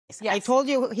Yes. I told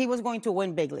you he was going to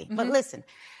win bigly. But listen,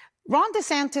 Ron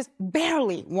DeSantis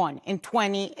barely won in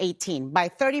 2018 by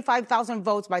 35,000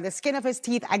 votes by the skin of his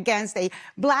teeth against a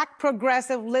black,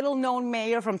 progressive, little-known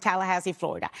mayor from Tallahassee,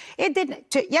 Florida.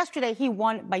 Yesterday, he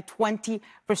won by 20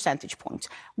 percentage points.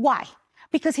 Why?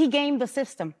 Because he gamed the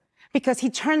system. Because he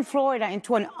turned Florida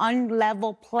into an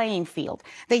unlevel playing field.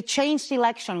 They changed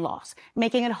election laws,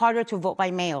 making it harder to vote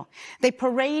by mail. They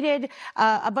paraded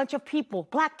a bunch of people,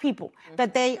 black people,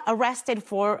 that they arrested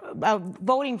for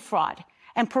voting fraud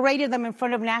and paraded them in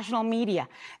front of national media.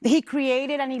 He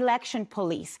created an election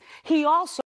police. He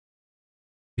also...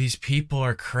 These people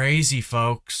are crazy,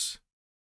 folks.